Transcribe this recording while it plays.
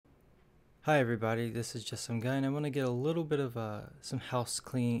Hi everybody, this is just some guy and I want to get a little bit of some house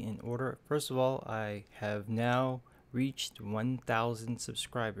cleaning in order. First of all, I have now reached 1,000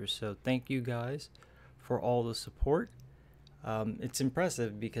 subscribers, so thank you guys for all the support. It's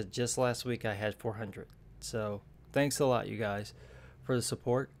impressive because just last week I had 400, so thanks a lot you guys for the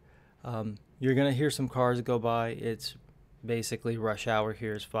support. You're going to hear some cars go by. It's basically rush hour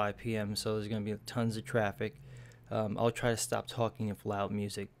here is 5 p.m., so there's going to be tons of traffic. I'll try to stop talking if loud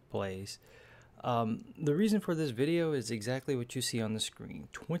music plays. The reason for this video is exactly what you see on the screen.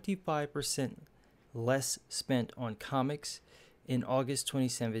 25% less spent on comics in August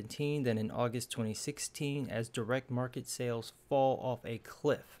 2017 than in August 2016 as direct market sales fall off a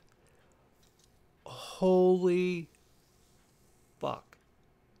cliff. Holy fuck.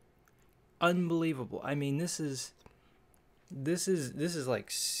 Unbelievable. I mean, this is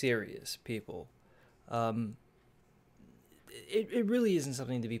like serious, people. Um, it really isn't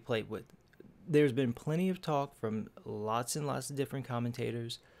something to be played with. There's been plenty of talk from lots and lots of different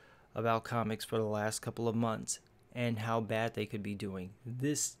commentators about comics for the last couple of months and how bad they could be doing.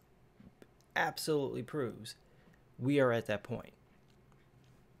 This absolutely proves we are at that point.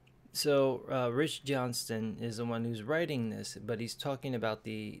 So Rich Johnston is the one who's writing this, but he's talking about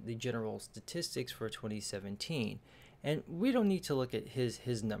the general statistics for 2017, and we don't need to look at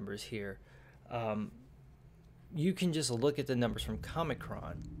his numbers here. Um, you can just look at the numbers from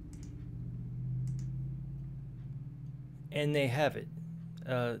Comicron, and they have it.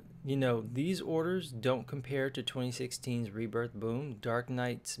 These orders don't compare to 2016's Rebirth boom. Dark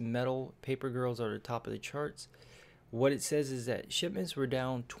Knight's Metal Paper Girls are at the top of the charts. What it says is that shipments were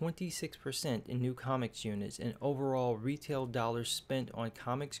down 26% in new comics units, and overall retail dollars spent on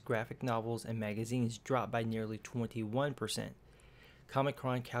comics, graphic novels, and magazines dropped by nearly 21%.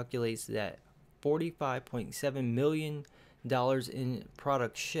 Comicron calculates that $45.7 million in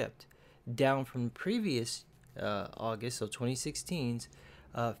products shipped, down from previous August, so 2016's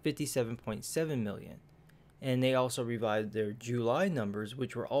 57.7 million. And they also revised their July numbers,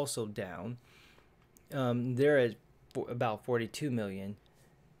 which were also down. They're at about 42 million.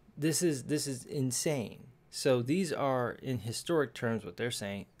 This is insane. So these are, in historic terms, what they're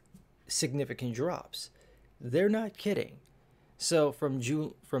saying, significant drops. They're not kidding. So from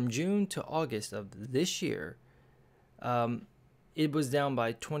June to August of this year, it was down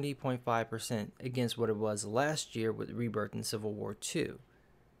by 20.5% against what it was last year with Rebirth and Civil War II.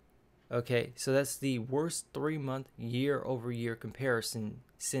 Okay, so that's the worst 3-month year-over-year comparison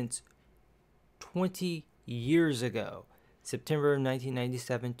since 20 years ago, September of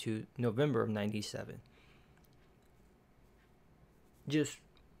 1997 to November of 97. Just,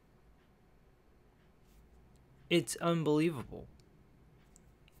 it's unbelievable.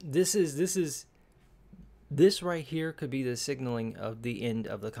 This right here could be the signaling of the end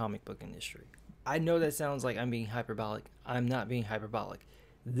of the comic book industry. I know that sounds like I'm being hyperbolic. I'm not being hyperbolic.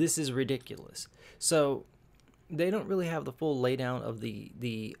 This is ridiculous. So they don't really have the full laydown of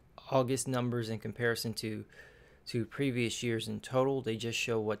the August numbers in comparison to previous years in total. They just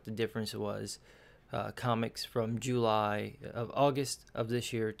show what the difference was. Comics from August of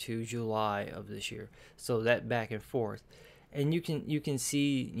this year to July of this year. So that back and forth, and you can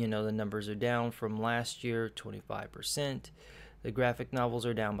see the numbers are down from last year 25%. The graphic novels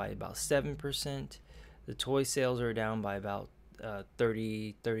are down by about 7%. The toy sales are down by about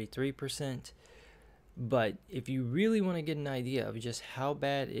 33%. But if you really want to get an idea of just how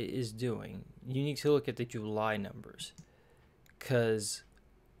bad it is doing, you need to look at the July numbers. Because,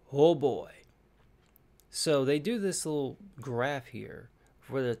 oh boy. So they do this little graph here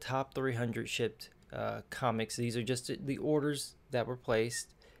for the top 300 shipped comics. These are just the orders that were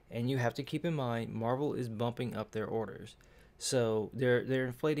placed. And you have to keep in mind, Marvel is bumping up their orders. So they're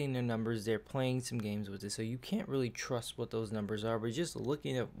inflating their numbers. They're playing some games with it. So you can't really trust what those numbers are. But just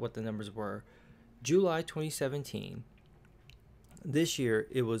looking at what the numbers were, July 2017, this year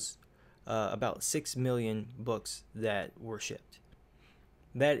it was about 6 million books that were shipped.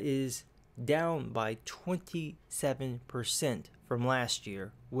 That is down by 27% from last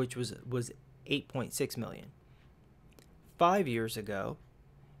year, which was 8.6 million. 5 years ago,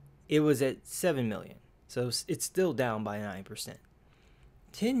 it was at 7 million. So it's still down by 9%.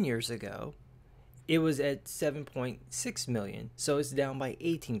 10 years ago, it was at 7.6 million. So it's down by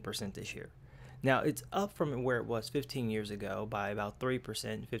 18% this year. Now, it's up from where it was 15 years ago by about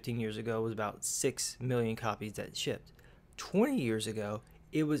 3%. 15 years ago was about 6 million copies that shipped. 20 years ago,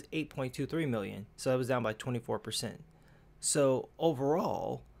 it was 8.23 million. So it was down by 24%. So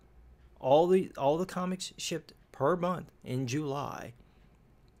overall, all the comics shipped per month in July,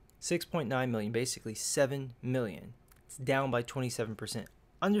 6.9 million, basically 7 million. It's down by 27%.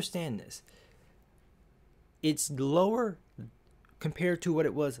 understand this. It's lower compared to what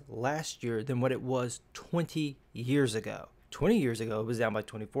it was last year than what it was 20 years ago. 20 years ago, it was down by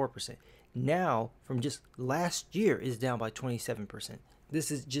 24%. Now, from just last year, is down by 27%.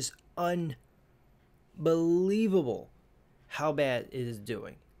 This is just unbelievable how bad it is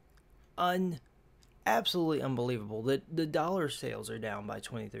doing. Absolutely unbelievable. The dollar sales are down by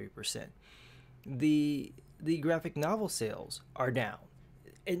 23%. The graphic novel sales are down.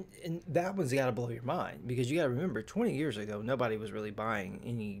 And that one's got to blow your mind, because you got to remember 20 years ago nobody was really buying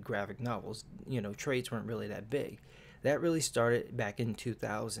any graphic novels. Trades weren't really that big. That really started back in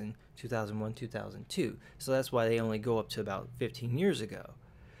 2000, 2001, 2002. So that's why they only go up to about 15 years ago.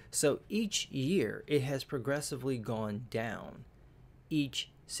 So each year it has progressively gone down each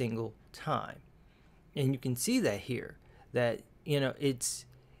single time. And you can see that here, that it's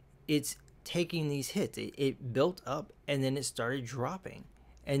taking these hits. It built up and then it started dropping.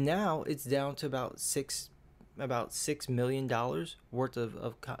 And now it's down to about $6 million worth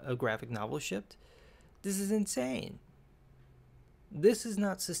of graphic novels shipped. This is insane. This is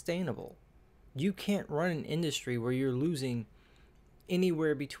not sustainable. You can't run an industry where you're losing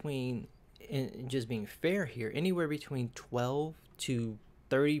anywhere between, and just being fair here, anywhere between 12 to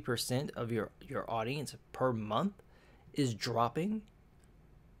 30% of your audience per month is dropping.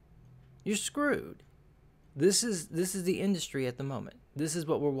 You're screwed. This is the industry at the moment. This is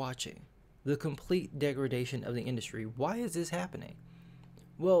what we're watching. The complete degradation of the industry. Why is this happening?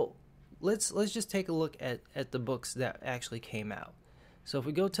 Well, let's just take a look at the books that actually came out. So if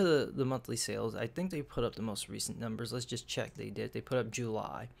we go to the monthly sales, I think they put up the most recent numbers. Let's just check. They did. They put up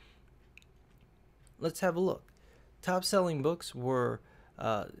July. Let's have a look. Top selling books were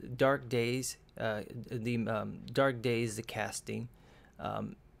Dark Days, Dark Days, The Casting,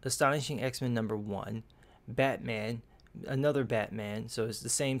 Astonishing X-Men #1, Batman, another Batman. So it's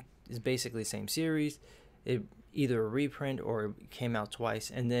basically the same series. It either a reprint or it came out twice.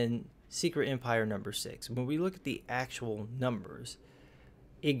 And then Secret Empire #6. When we look at the actual numbers,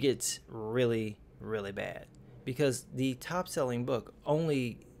 it gets really, really bad, because the top selling book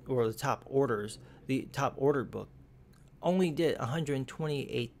the top ordered book only did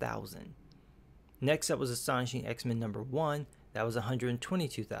 128,000. Next up was Astonishing X-Men #1. That was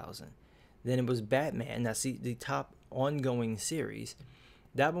 122,000. Then it was Batman. That's the top ongoing series.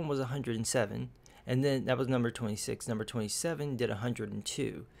 That one was 107. And then that was number 26. Number 27 did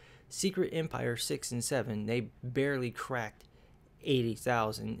 102. Secret Empire 6 and 7, they barely cracked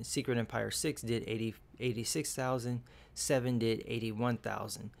 80,000. Secret Empire 6 did 86,000. 7 did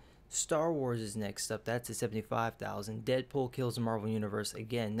 81,000. Star Wars is next up. That's at 75,000. Deadpool Kills the Marvel Universe,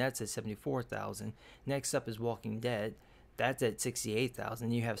 again, that's at 74,000. Next up is Walking Dead. That's at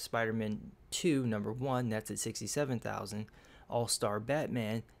 68,000. You have Spider-Man 2 #1. That's at 67,000. All-Star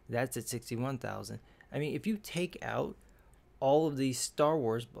Batman. That's at 61,000. I mean, if you take out all of these Star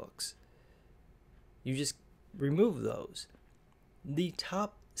Wars books, you just remove those, the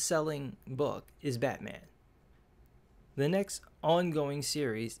top selling book is Batman. The next ongoing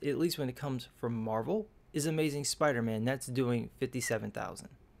series, at least when it comes from Marvel, is Amazing Spider-Man. That's doing 57,000.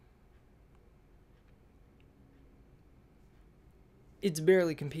 It's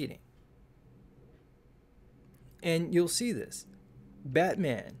barely competing. And you'll see this.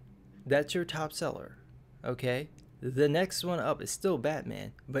 Batman, that's your top seller, okay? The next one up is still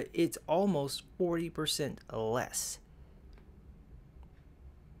Batman, but it's almost 40% less.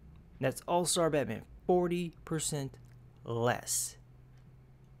 That's All-Star Batman, 40% less.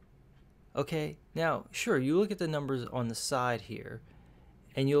 Okay, now, sure, you look at the numbers on the side here,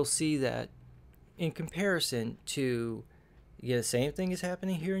 and you'll see that in comparison to, the same thing is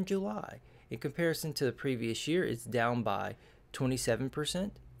happening here in July. In comparison to the previous year, it's down by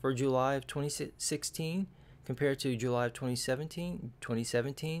 27% for July of 2016 compared to July of 2017.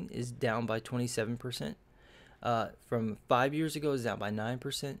 2017 is down by 27%. From 5 years ago, it's down by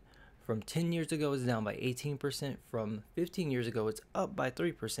 9%. From 10 years ago, it's down by 18%. From 15 years ago, it's up by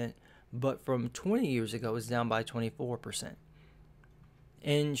 3%. But from 20 years ago, it's down by 24%.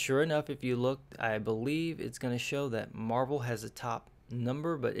 And sure enough, if you look, I believe it's going to show that Marvel has a top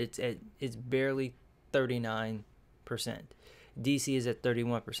number, but it's barely 39%. DC is at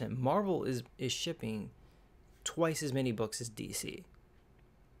 31%. Marvel is shipping twice as many books as DC.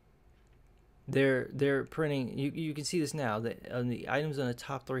 They're printing. You can see this now. That on the items on the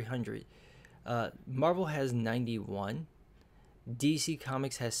top 300, Marvel has 91. DC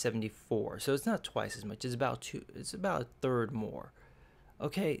Comics has 74. So it's not twice as much. It's about a third more.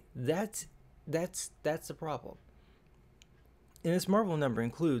 Okay, that's the problem. And this Marvel number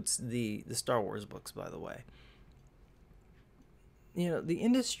includes the Star Wars books, by the way. the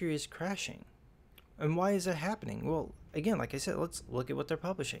industry is crashing. And why is that happening? Well, again, like I said, let's look at what they're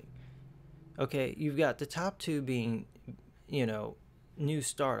publishing. Okay, you've got the top two being, you know, new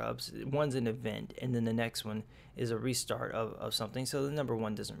startups. One's an event, and then the next one is a restart of something. So the number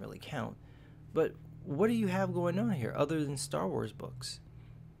one doesn't really count. But what do you have going on here other than Star Wars books?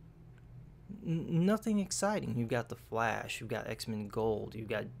 Nothing exciting. You've got The Flash, you've got X-Men Gold, you've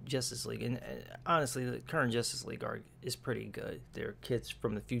got Justice League. And honestly, the current Justice League arc is pretty good. They're kids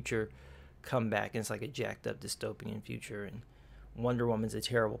from the future come back, and it's like a jacked up dystopian future. And Wonder Woman's a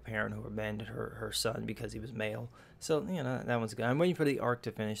terrible parent who abandoned her son because he was male. So, that one's good. I'm waiting for the arc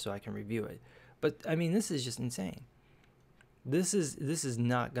to finish so I can review it. But, I mean, this is just insane. This is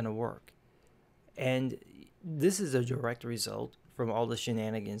not going to work. And this is a direct result from all the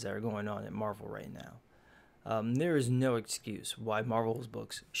shenanigans that are going on at Marvel right now. There is no excuse why Marvel's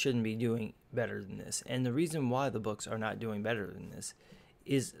books shouldn't be doing better than this. And the reason why the books are not doing better than this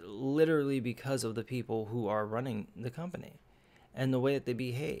is literally because of the people who are running the company and the way that they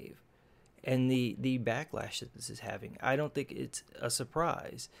behave and the backlash that this is having. I don't think it's a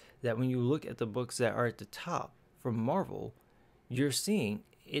surprise that when you look at the books that are at the top from Marvel, you're seeing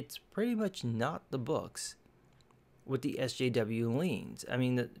it's pretty much not the books with the SJW leans. I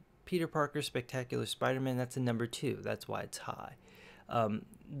mean, the Peter Parker Spectacular Spider-Man, that's a number 2. That's why it's high.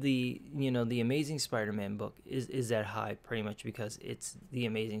 The Amazing Spider-Man book is that high pretty much because it's the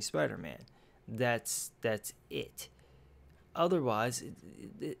Amazing Spider-Man. That's it. Otherwise,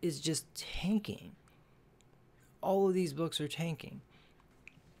 it's just tanking. All of these books are tanking.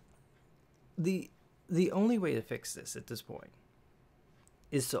 The only way to fix this at this point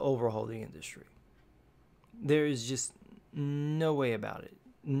is to overhaul the industry. There is just no way about it.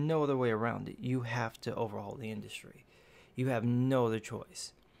 No other way around it. You have to overhaul the industry. You have no other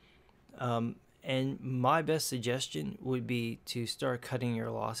choice. And my best suggestion would be to start cutting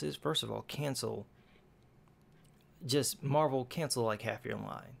your losses. First of all, cancel. Just Marvel, cancel like half your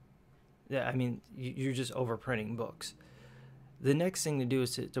line. Yeah, I mean, you're just overprinting books. The next thing to do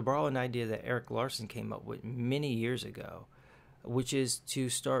is to borrow an idea that Eric Larson came up with many years ago, which is to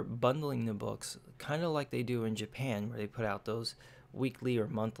start bundling the books kind of like they do in Japan, where they put out those weekly or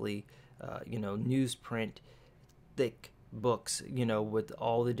monthly, newsprint thick books, with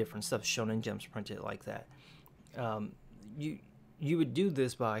all the different stuff. Shonen Jumps printed like that. You would do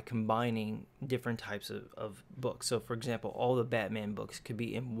this by combining different types of books. So, for example, all the Batman books could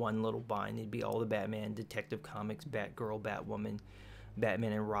be in one little bind. It'd be all the Batman, Detective Comics, Batgirl, Batwoman,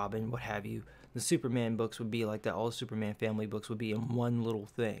 Batman and Robin, what have you. The Superman books would be like that. All the Superman family books would be in one little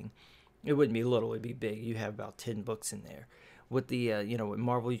thing. It wouldn't be little, it'd be big. You have about 10 books in there. With the, with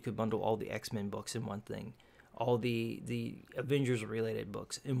Marvel, you could bundle all the X-Men books in one thing. All the Avengers-related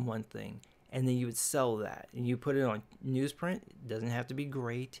books in one thing. And then you would sell that. And you put it on newsprint. It doesn't have to be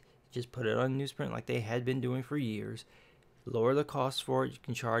great. Just put it on newsprint like they had been doing for years. Lower the cost for it. You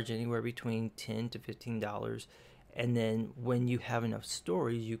can charge anywhere between $10 to $15. And then when you have enough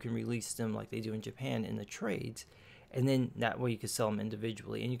stories, you can release them like they do in Japan in the trades. And then that way you can sell them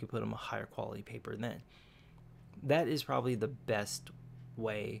individually. And you can put them on higher quality paper then. That is probably the best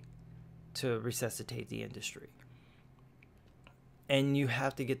way to resuscitate the industry. And you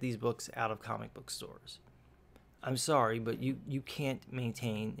have to get these books out of comic book stores. I'm sorry, but you can't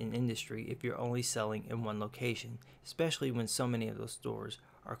maintain an industry if you're only selling in one location, especially when so many of those stores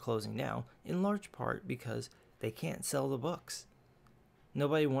are closing down, in large part because they can't sell the books.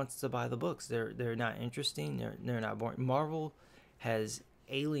 Nobody wants to buy the books. They're not interesting. They're not boring. Marvel has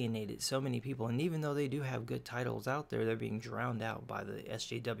alienated so many people, and even though they do have good titles out there, they're being drowned out by the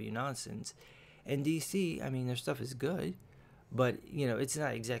SJW nonsense. And DC, I mean, their stuff is good, but it's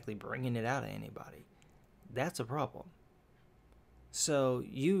not exactly bringing it out of anybody. That's a problem. So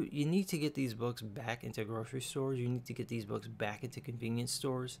you need to get these books back into grocery stores. You need to get these books back into convenience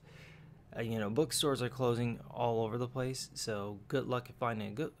stores. Bookstores are closing all over the place. So good luck finding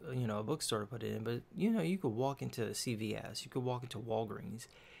a good, a bookstore to put it in. But you could walk into CVS, you could walk into Walgreens,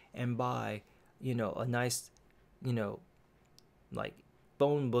 and buy, a nice, like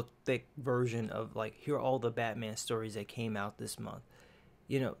phone book thick version of like, here are all the Batman stories that came out this month.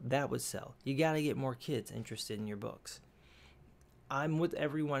 That would sell. You got to get more kids interested in your books. I'm with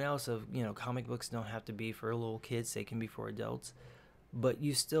everyone else of, comic books don't have to be for little kids. They can be for adults. But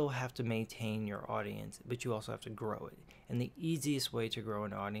you still have to maintain your audience, but you also have to grow it. And the easiest way to grow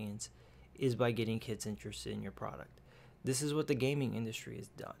an audience is by getting kids interested in your product. This is what the gaming industry has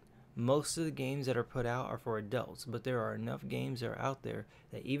done. Most of the games that are put out are for adults, but there are enough games that are out there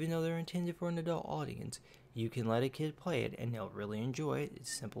that even though they're intended for an adult audience, you can let a kid play it and they'll really enjoy it.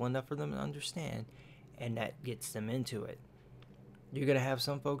 It's simple enough for them to understand, and that gets them into it. You're going to have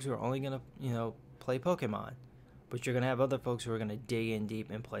some folks who are only going to, play Pokemon, but you're going to have other folks who are going to dig in deep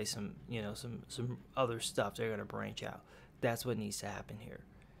and play some, some other stuff. They're going to branch out. That's what needs to happen here.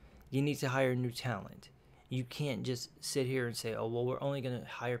 You need to hire new talent. You can't just sit here and say, oh, well, we're only going to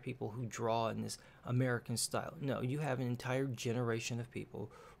hire people who draw in this American style. No, you have an entire generation of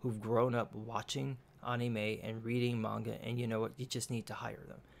people who've grown up watching anime and reading manga, and you know what? You just need to hire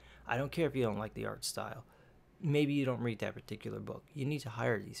them. I don't care if you don't like the art style. Maybe you don't read that particular book. You need to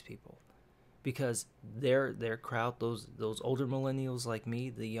hire these people because their crowd, those older millennials like me,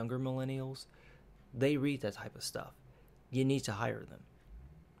 the younger millennials, they read that type of stuff. You need to hire them.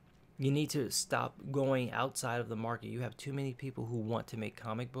 You need to stop going outside of the market. You have too many people who want to make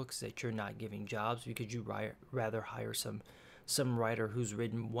comic books that you're not giving jobs because you rather hire some writer who's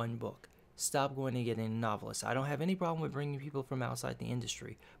written one book. Stop going and getting novelists. I don't have any problem with bringing people from outside the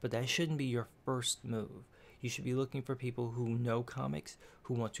industry, but that shouldn't be your first move. You should be looking for people who know comics,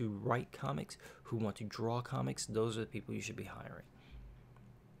 who want to write comics, who want to draw comics. Those are the people you should be hiring.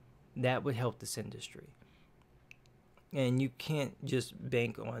 That would help this industry. And you can't just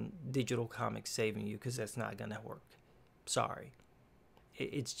bank on digital comics saving you because that's not going to work. Sorry.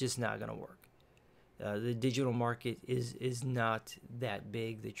 It's just not going to work. The digital market is not that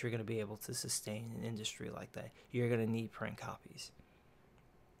big that you're going to be able to sustain an industry like that. You're going to need print copies.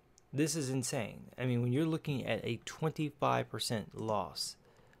 This is insane. I mean, when you're looking at a 25% loss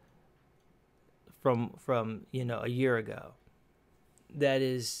from a year ago, that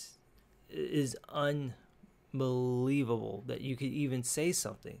is unbelievable that you could even say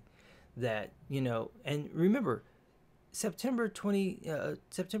something that, and remember, September of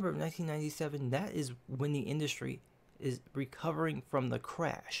 1997, that is when the industry is recovering from the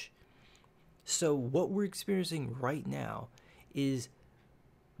crash. So what we're experiencing right now is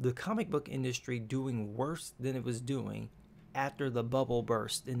the comic book industry doing worse than it was doing after the bubble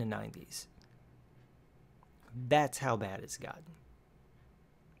burst in the 90s. That's how bad it's gotten.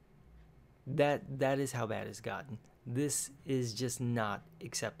 That is how bad it's gotten. This is just not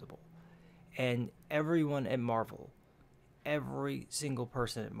acceptable. And everyone at Marvel, every single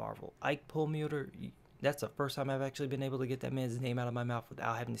person at Marvel, Ike Perlmutter, that's the first time I've actually been able to get that man's name out of my mouth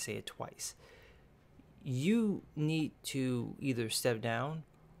without having to say it twice. You need to either step down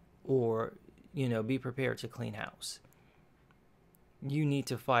or, be prepared to clean house. You need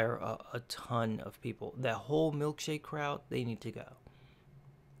to fire a ton of people. That whole milkshake crowd, they need to go.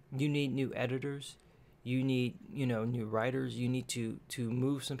 You need new editors. You need, new writers. You need to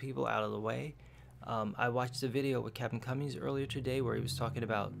move some people out of the way. I watched a video with Captain Cummings earlier today where he was talking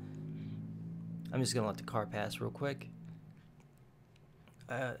about, I'm just going to let the car pass real quick.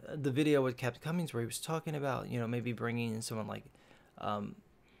 The video with Captain Cummings where he was talking about, maybe bringing in someone like,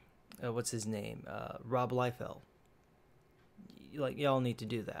 what's his name? Rob Liefeld. Like, y'all need to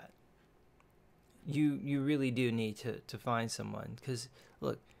do that. You really do need to find someone. Because,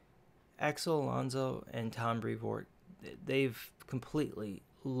 look, Axel Alonso and Tom Brevoort, they've completely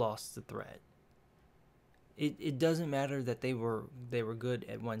lost the thread. It doesn't matter that they were good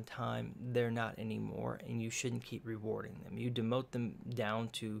at one time. They're not anymore, and you shouldn't keep rewarding them. You demote them down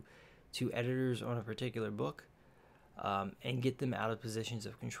to editors on a particular book, and get them out of positions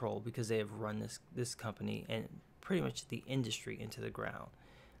of control because they have run this company and pretty much the industry into the ground.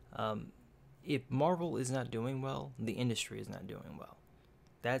 If Marvel is not doing well, the industry is not doing well.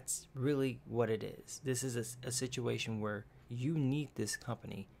 That's really what it is. This is a situation where you need this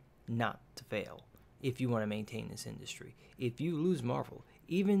company not to fail if you want to maintain this industry. If you lose Marvel,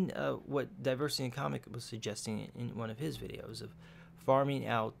 even what Diversity in Comic was suggesting in one of his videos of farming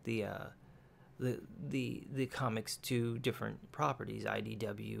out the comics to different properties,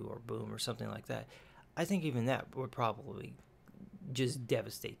 IDW or Boom or something like that, I think even that would probably just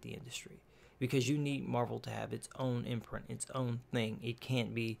devastate the industry. Because you need Marvel to have its own imprint, its own thing. It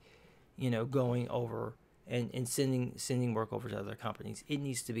can't be, going over and sending work over to other companies. It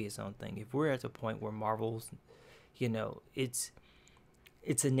needs to be its own thing. If we're at the point where Marvel's, it's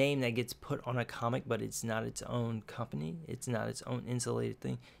a name that gets put on a comic, but it's not its own company, it's not its own insulated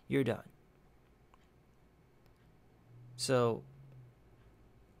thing, you're done. So,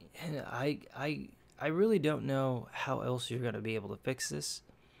 and I really don't know how else you're going to be able to fix this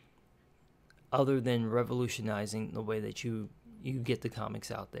other than revolutionizing the way that you get the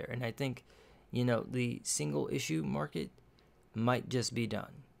comics out there. And I think, the single issue market might just be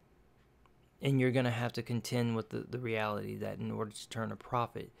done. And you're going to have to contend with the reality that in order to turn a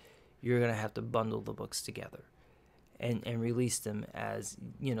profit, you're going to have to bundle the books together and release them as,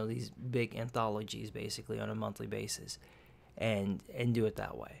 these big anthologies basically on a monthly basis and do it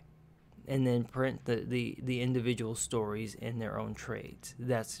that way. and then print the individual stories in their own trades.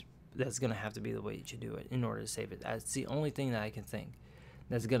 That's going to have to be the way that you do it in order to save it. That's the only thing that I can think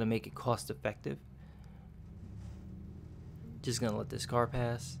that's going to make it cost effective. Just going to let this car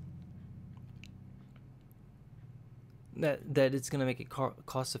pass. That it's going to make it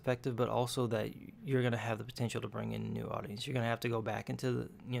cost effective, but also that you're going to have the potential to bring in a new audience. You're going to have to go back into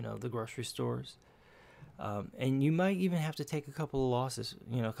the grocery stores, and you might even have to take a couple of losses,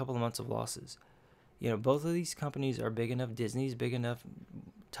 a couple of months of losses. Both of these companies are big enough. Disney's big enough.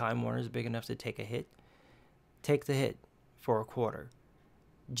 Time Warner's big enough to take a hit. Take the hit for a quarter,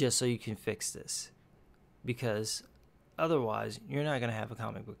 just so you can fix this, because otherwise you're not going to have a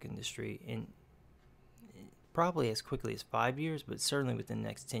comic book industry in probably as quickly as 5 years, but certainly within the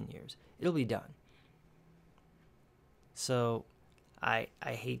next 10 years. It'll be done. So I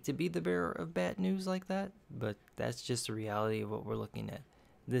hate to be the bearer of bad news like that, but that's just the reality of what we're looking at.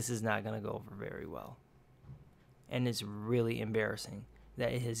 This is not going to go over very well. And it's really embarrassing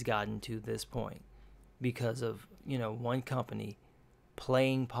that it has gotten to this point because of, one company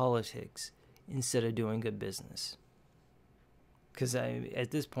playing politics instead of doing good business. Because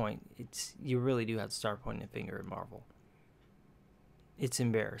at this point, you really do have to start pointing a finger at Marvel. It's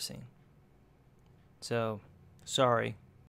embarrassing. So, sorry.